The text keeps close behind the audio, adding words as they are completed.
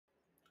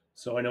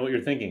So I know what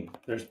you're thinking.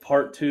 There's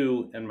part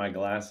 2 and my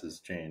glasses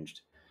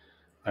changed.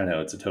 I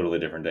know, it's a totally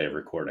different day of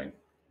recording.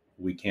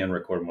 We can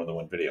record more than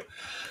one video.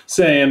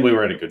 Saying we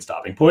were at a good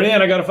stopping point,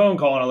 and I got a phone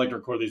call, and I like to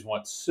record these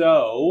once.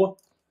 So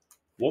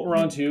what we're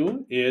on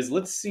to is,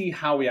 let's see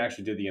how we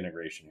actually did the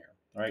integration here.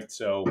 All right,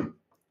 so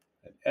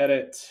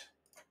edit,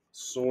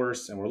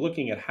 source, and we're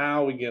looking at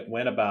how we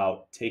went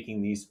about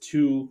taking these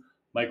two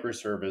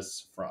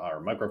microservice from our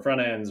micro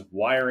front ends,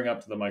 wiring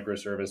up to the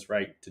microservice,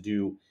 right, to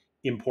do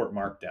import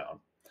markdown,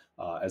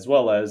 as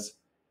well as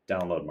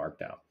download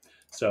markdown.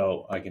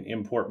 So I can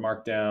import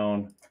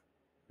markdown,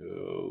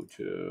 go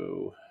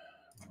to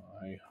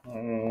my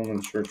home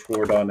and search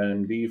for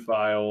 .md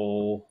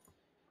file.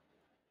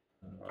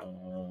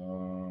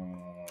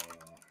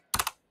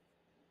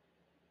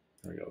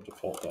 There we go,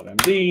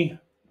 default.md.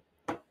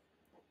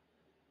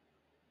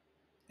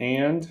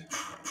 And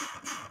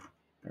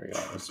there we go,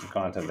 there's some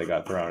content that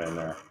got thrown in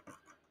there.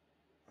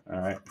 All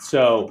right,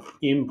 so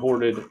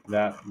imported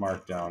that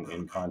markdown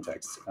in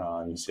context.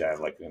 You see I have,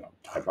 like,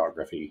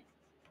 typography,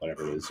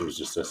 whatever it is. It was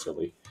just a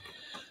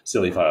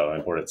silly file I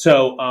imported.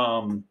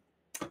 So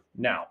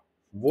now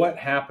what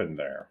happened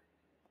there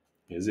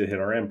is it hit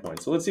our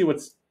endpoint. So let's see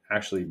what's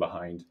actually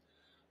behind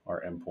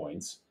our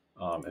endpoints,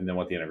 and then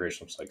what the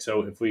integration looks like.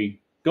 So if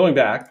going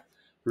back,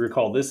 we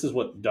recall this is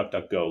what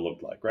DuckDuckGo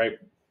looked like, right?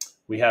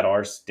 We had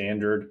our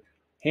standard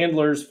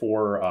handlers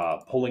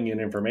for pulling in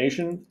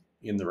information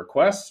in the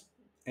request,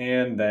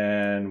 and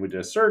then we did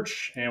a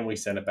search and we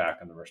send it back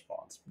in the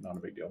response. Not a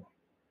big deal.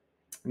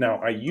 Now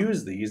I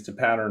use these to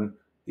pattern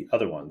the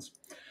other ones.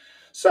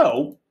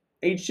 So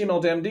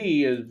htmlToMd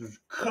is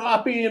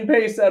copy and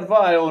paste that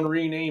file and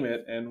rename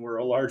it, and we're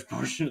a large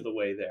portion of the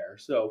way there.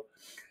 So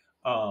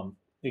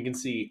you can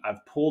see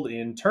I've pulled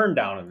in turn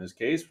down in this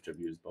case, which I've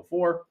used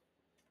before,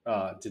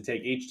 to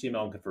take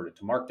HTML and convert it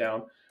to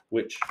Markdown,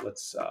 which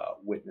let's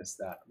witness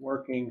that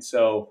working.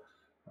 So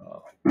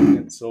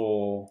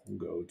cancel, we'll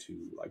go to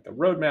like the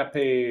roadmap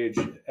page,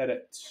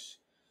 edit,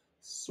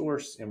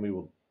 source, and we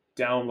will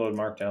download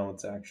Markdown.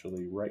 Let's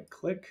actually right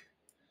click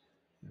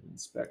and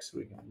inspect so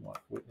we can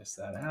witness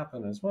that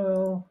happen as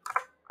well.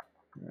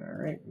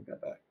 All right, we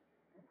got that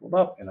pulled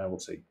up, and I will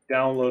say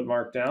download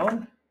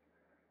Markdown.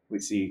 We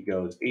see it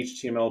goes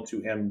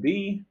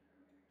htmlToMd.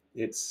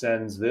 It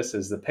sends this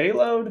as the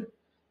payload,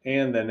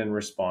 and then in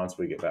response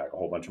we get back a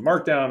whole bunch of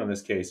Markdown. In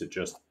this case, it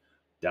just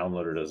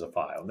downloaded as a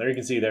file. And there you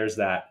can see there's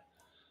that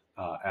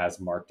as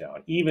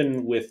Markdown,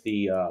 even with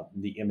the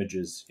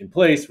images in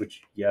place,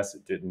 which, yes,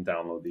 it didn't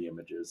download the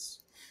images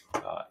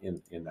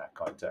in that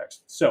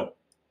context. So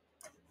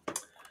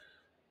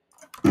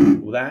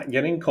that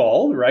getting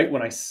called, right,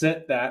 when I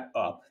set that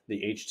up,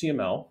 the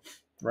HTML,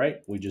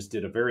 right, we just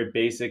did a very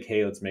basic,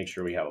 hey, let's make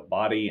sure we have a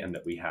body and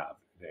that we have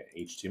the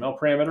HTML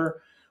parameter.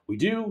 We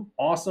do,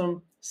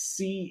 awesome.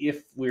 See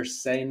if we're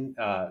saying,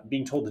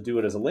 being told to do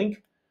it as a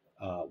link,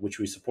 which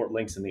we support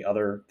links in that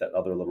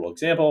other little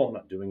example. I'm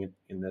not doing it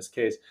in this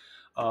case.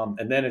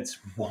 And then it's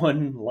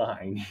one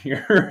line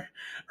here,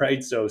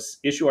 right? So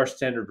issue our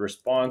standard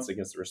response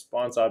against the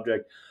response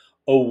object,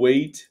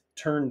 await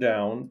turn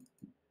down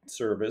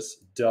service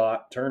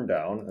dot turn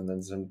down, and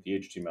then send the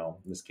HTML.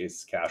 In this case,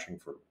 it's caching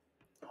for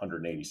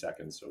 180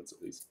 seconds. So it's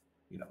at least,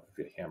 if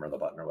you hammer the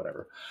button or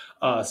whatever.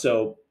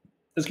 So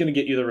it's going to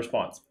get you the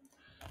response.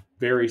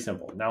 Very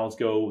simple. Now let's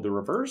go the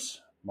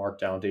reverse,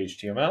 markdown to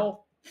HTML.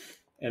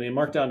 And in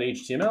markdown to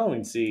HTML, we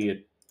can see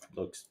it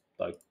looks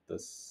like the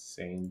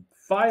same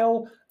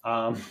file,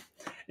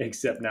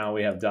 except now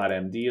we have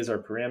 .md as our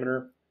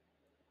parameter.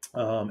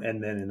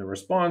 And then in the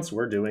response,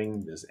 we're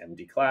doing this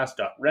md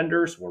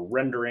class.render. So we're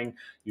rendering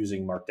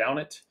using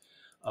markdownit.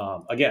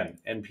 Again,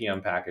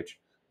 NPM package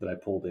that I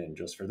pulled in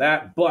just for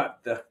that. But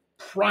the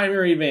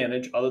primary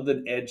advantage, other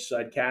than edge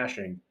side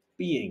caching,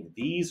 being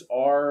these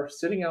are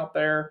sitting out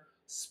there,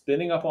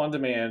 spinning up on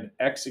demand,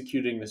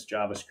 executing this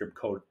JavaScript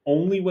code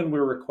only when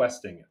we're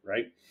requesting it,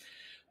 right?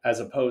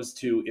 As opposed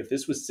to if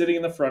this was sitting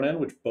in the front end,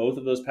 which both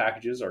of those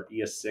packages are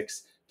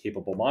ES6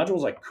 capable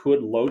modules, I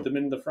could load them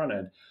into the front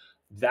end.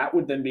 That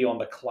would then be on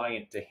the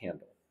client to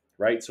handle,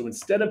 right? So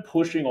instead of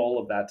pushing all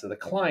of that to the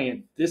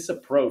client, this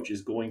approach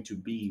is going to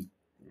be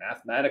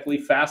mathematically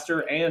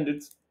faster, and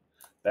it's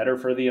better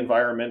for the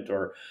environment,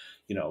 or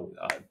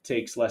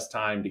takes less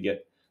time to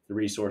get the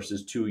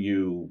resources to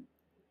you,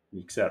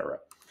 etc.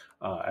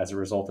 As a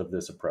result of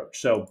this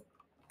approach. So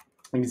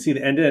you can see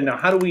the end-to-end. Now,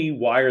 how do we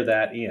wire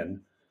that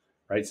in,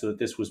 right, so that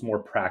this was more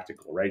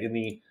practical, right? In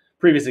the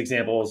previous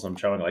examples, I'm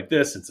showing like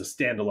this. It's a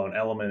standalone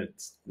element.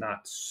 It's not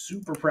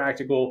super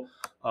practical.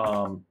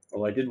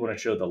 Well, I did want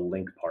to show the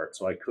link part.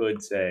 So I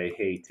could say,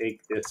 hey,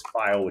 take this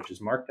file, which is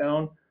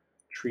Markdown,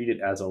 treat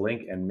it as a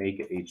link, and make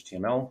it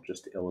HTML,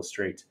 just to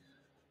illustrate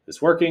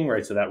this working,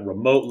 right? So that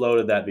remote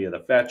loaded that via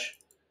the fetch,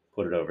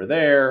 put it over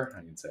there.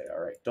 I can say,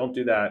 all right, don't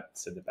do that.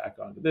 Send it back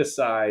onto this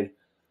side,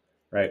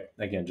 right?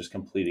 Again, just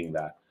completing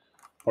that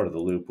part of the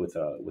loop with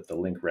the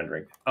link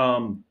rendering.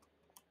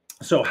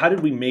 So how did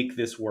we make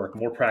this work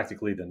more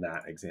practically than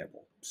that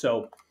example?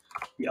 So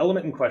the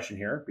element in question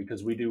here,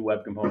 because we do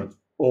web components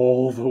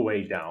all the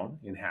way down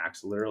in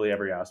Hacks, literally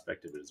every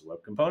aspect of it is a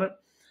web component,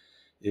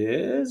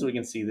 is we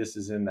can see this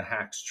is in the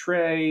Hacks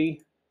tray,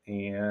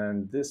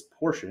 and this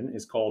portion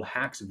is called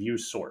Hacks View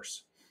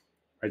Source.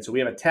 Right, so we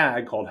have a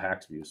tag called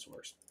Hacks View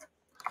Source.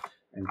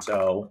 And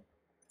so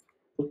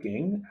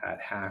looking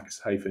at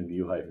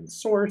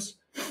hacks-view-source,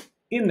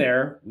 in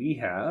there we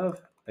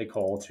have a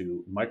call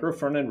to micro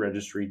frontend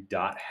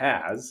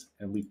registry.has,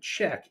 and we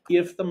check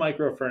if the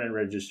micro frontend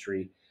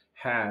registry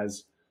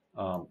has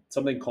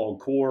something called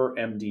core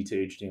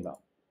mdToHtml.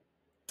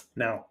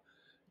 Now,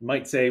 you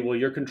might say, well,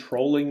 you're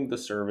controlling the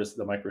service,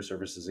 the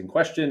microservices in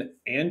question,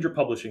 and you're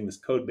publishing this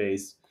code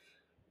base.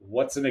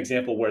 What's an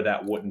example where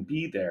that wouldn't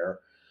be there?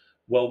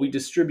 Well, we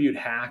distribute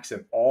hacks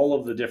and all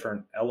of the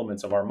different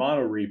elements of our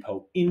mono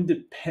repo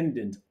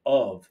independent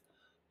of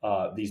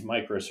these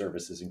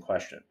microservices in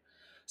question.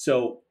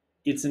 So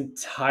it's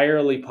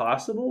entirely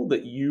possible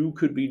that you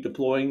could be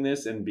deploying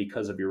this and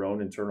because of your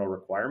own internal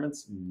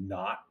requirements,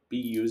 not be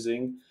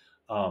using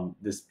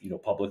this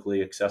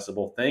publicly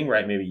accessible thing,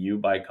 right? Maybe you,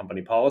 by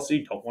company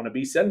policy, don't want to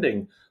be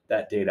sending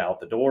that data out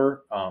the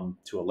door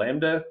to a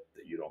Lambda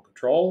that you don't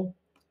control.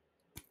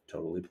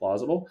 Totally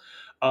plausible.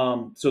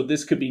 So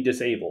this could be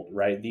disabled,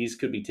 right? These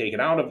could be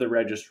taken out of the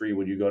registry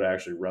when you go to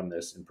actually run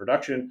this in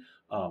production.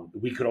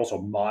 We could also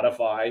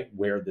modify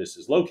where this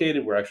is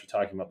located. We're actually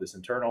talking about this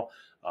internal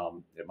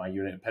at my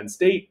unit in Penn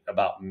State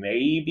about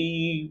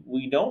maybe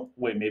we don't.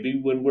 Maybe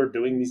when we're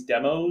doing these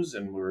demos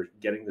and we're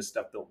getting this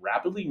stuff built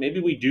rapidly, maybe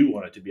we do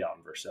want it to be out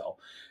in Vercel.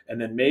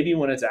 And then maybe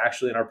when it's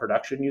actually in our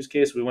production use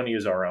case, we want to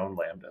use our own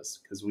Lambdas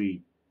because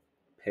we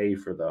pay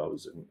for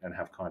those and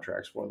have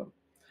contracts for them.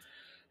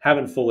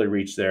 Haven't fully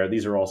reached there.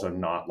 These are also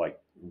not like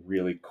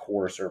really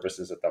core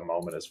services at the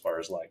moment as far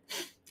as like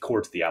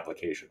core to the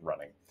application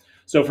running.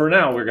 So for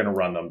now, we're going to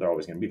run them. They're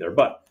always going to be there.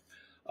 But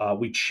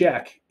we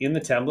check in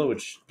the template,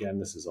 which again,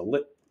 this is a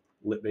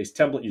lit-based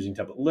template using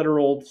template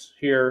literals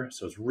here.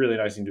 So it's really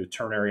nice to do a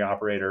ternary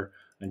operator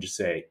and just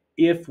say,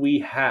 if we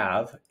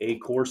have a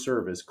core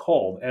service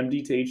called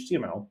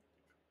mdToHtml,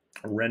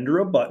 render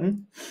a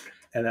button,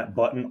 and that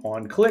button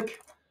on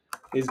click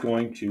is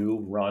going to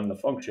run the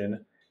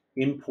function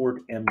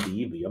import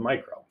md via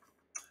micro.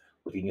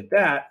 Looking at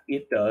that,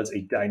 it does a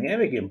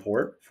dynamic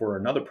import for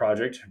another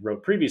project I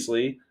wrote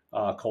previously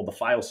called the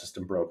file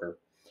system broker.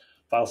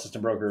 File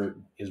system broker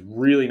is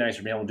really nice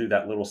for being able to do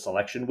that little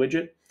selection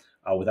widget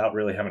without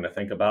really having to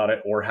think about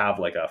it or have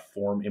like a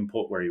form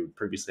input where you would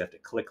previously have to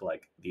click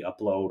like the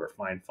upload or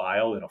find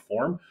file in a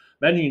form.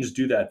 Imagine you can just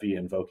do that via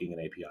invoking an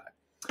API.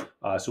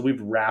 So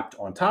we've wrapped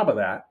on top of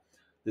that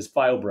this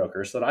file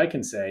broker so that I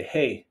can say,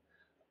 hey,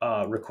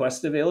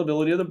 request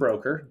availability of the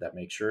broker, that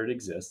makes sure it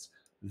exists,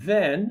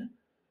 then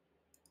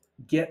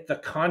get the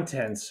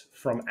contents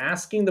from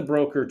asking the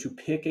broker to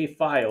pick a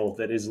file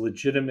that is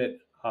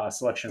legitimate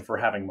selection for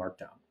having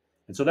markdown.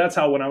 And so that's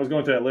how when I was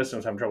going through that list and I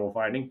was having trouble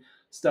finding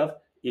stuff,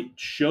 it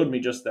showed me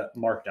just that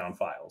markdown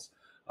files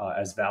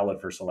as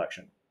valid for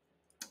selection.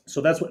 So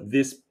that's what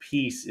this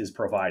piece is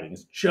providing.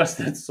 It's just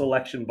that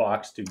selection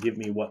box to give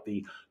me what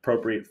the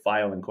appropriate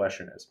file in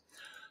question is.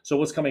 So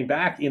what's coming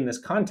back in this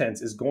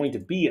contents is going to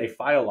be a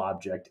file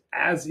object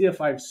as if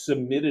I've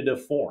submitted a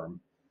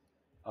form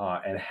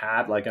and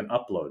had like an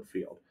upload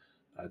field.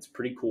 It's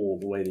pretty cool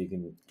the way that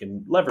you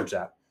can leverage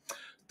that.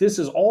 This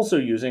is also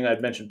using,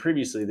 I've mentioned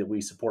previously that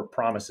we support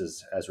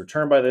promises as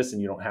returned by this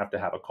and you don't have to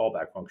have a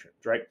callback function,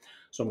 right?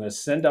 So I'm going to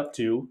send up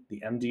to the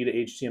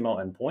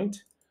mdToHtml endpoint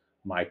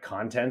my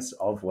contents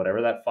of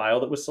whatever that file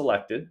that was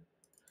selected.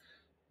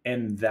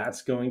 And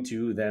that's going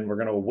to, then we're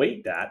going to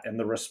await that and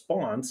the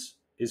response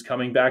is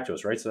coming back to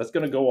us, right? So that's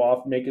going to go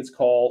off, make its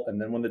call, and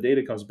then when the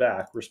data comes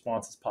back,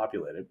 response is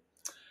populated.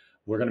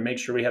 We're going to make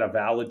sure we had a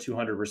valid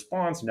 200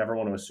 response. Never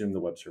want to assume the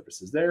web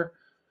service is there.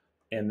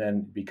 And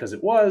then because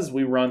it was,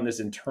 we run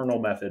this internal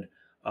method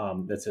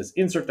that says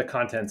insert the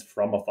contents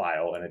from a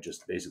file, and it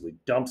just basically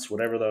dumps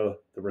whatever the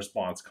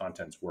response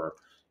contents were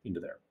into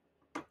there.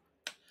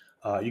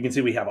 You can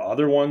see we have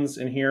other ones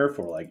in here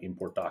for like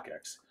import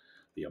docx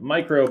via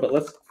micro, but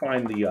let's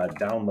find the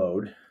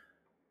download,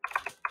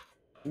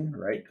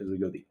 right? Because we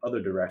go the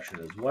other direction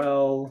as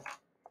well.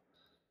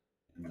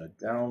 And the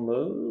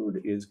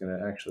download is going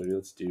to actually,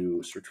 let's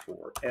do search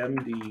for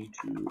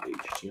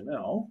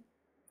mdToHtml.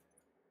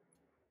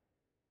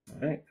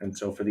 All right, and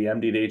so for the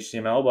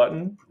mdToHtml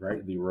button,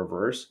 right, the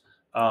reverse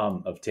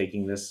of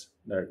taking this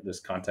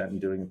content and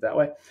doing it that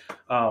way,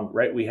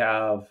 right, we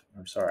have,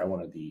 I'm sorry, I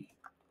wanted the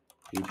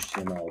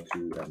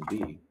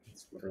htmlToMd.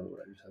 That's literally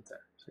what I just had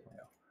there. So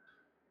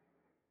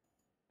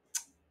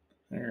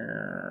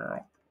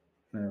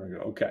there we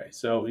go. Okay,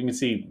 so you can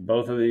see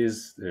both of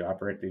these, they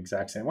operate the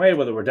exact same way,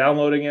 whether we're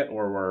downloading it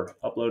or we're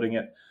uploading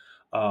it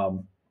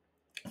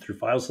through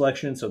file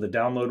selection. So the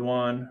download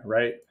one,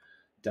 right?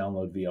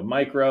 Download via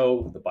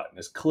micro, the button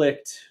is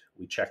clicked.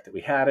 We check that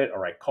we had it. All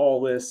right,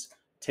 call this,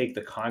 take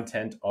the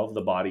content of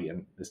the body,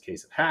 in this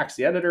case of Hacks,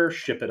 the editor,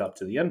 ship it up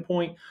to the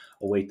endpoint,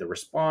 await the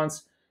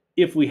response.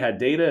 If we had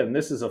data, and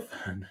this is a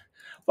fun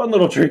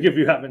little trick if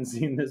you haven't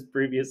seen this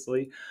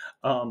previously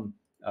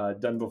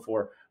done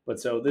before, But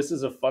so this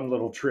is a fun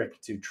little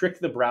trick to trick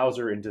the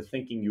browser into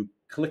thinking you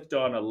clicked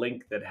on a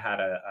link that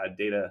had a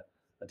data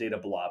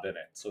blob in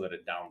it so that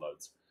it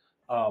downloads.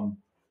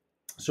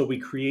 So we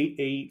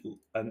create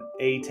an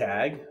a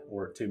tag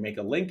or to make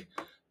a link.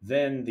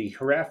 Then the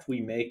href,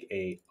 we make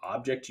a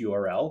object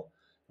URL.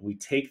 We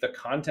take the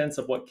contents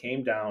of what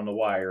came down the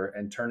wire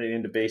and turn it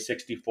into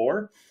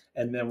base64.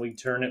 And then we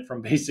turn it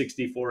from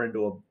base64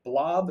 into a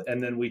blob.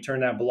 And then we turn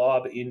that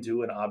blob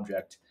into an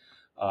object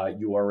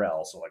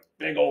URL. So like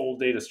big old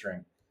data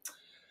string.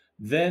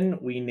 Then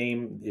we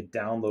name it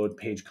download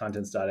page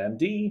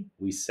contents.md.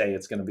 We say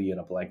it's going to be in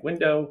a blank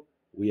window.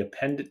 We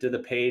append it to the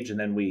page, and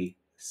then we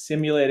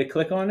simulate a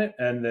click on it,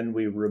 and then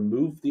we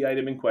remove the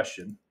item in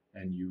question,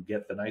 and you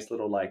get the nice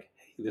little like,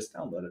 hey, this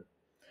downloaded,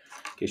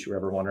 in case you were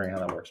ever wondering how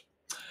that works.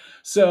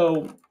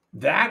 So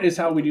that is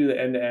how we do the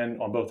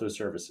end-to-end on both those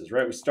services,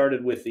 right? We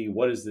started with the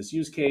what is this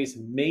use case,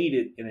 made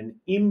it in an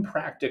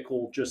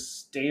impractical,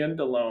 just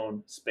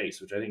standalone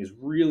space, which I think is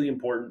really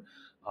important.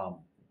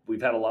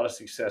 We've had a lot of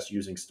success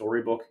using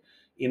Storybook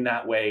in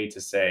that way to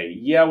say,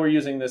 yeah, we're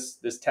using this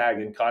tag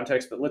in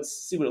context, but let's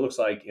see what it looks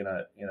like in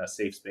a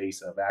safe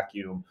space, a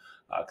vacuum,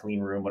 a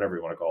clean room, whatever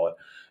you want to call it.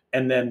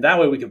 And then that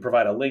way we can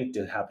provide a link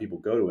to have people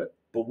go to it.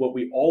 But what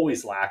we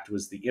always lacked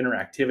was the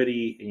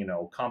interactivity,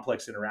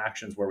 complex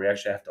interactions where we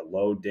actually have to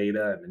load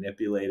data and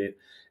manipulate it.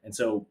 And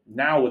so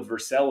now with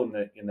Vercel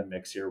in the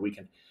mix here, we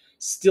can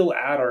still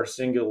add our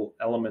single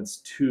elements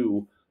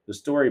to the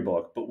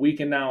Storybook, but we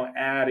can now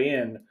add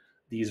in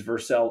these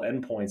Vercel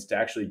endpoints to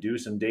actually do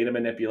some data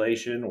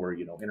manipulation or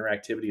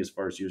interactivity as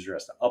far as user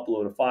has to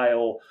upload a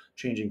file,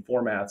 changing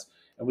formats,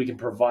 and we can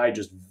provide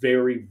just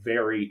very,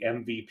 very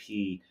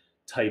MVP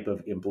type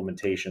of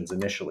implementations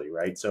initially,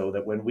 right? So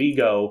that when we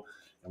go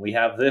and we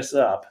have this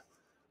up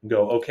and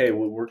go, okay,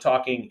 well, we're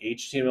talking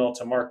HTML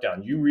to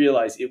Markdown, you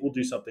realize it will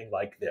do something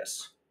like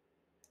this,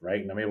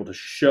 right? And I'm able to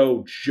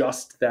show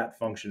just that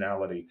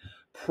functionality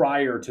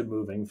prior to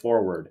moving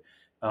forward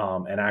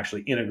and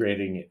actually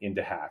integrating it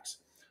into hacks.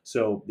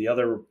 So the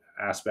other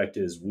aspect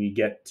is we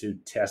get to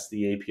test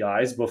the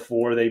APIs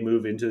before they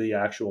move into the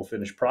actual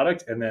finished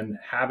product, and then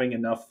having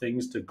enough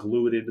things to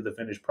glue it into the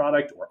finished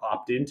product or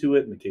opt into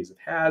it in the case it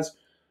has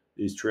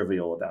is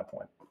trivial at that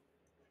point.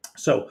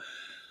 So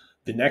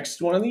the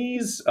next one of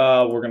these,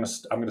 I'm going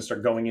to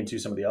start going into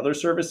some of the other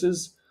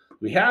services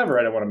we have,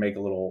 right? I want to make a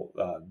little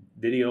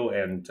video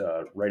and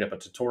write up a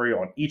tutorial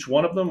on each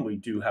one of them. We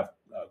do have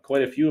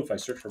quite a few. If I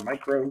search for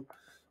micro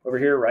over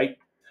here, right?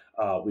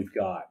 We've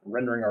got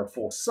rendering our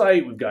full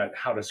site. We've got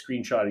how to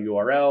screenshot a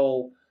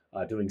URL,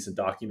 doing some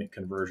document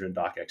conversion,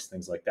 docx,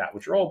 things like that,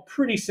 which are all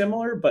pretty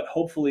similar, but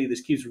hopefully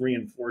this keeps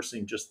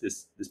reinforcing just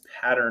this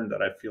pattern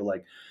that I feel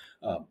like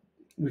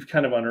we've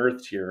kind of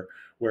unearthed here,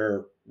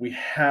 where we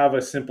have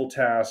a simple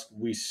task,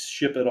 we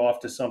ship it off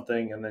to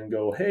something and then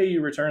go, hey,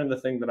 you returned the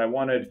thing that I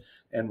wanted.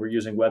 And we're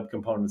using web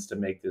components to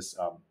make this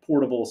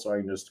portable so I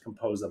can just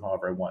compose them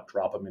however I want,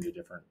 drop them into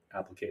different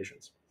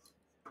applications.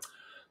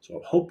 So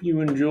I hope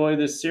you enjoy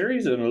this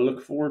series and I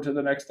look forward to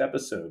the next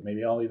episode.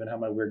 Maybe I'll even have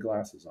my weird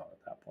glasses on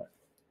at that point.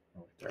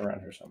 Oh, they're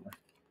around here somewhere.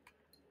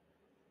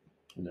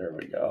 There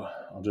we go.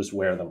 I'll just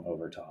wear them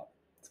over top.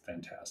 It's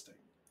fantastic.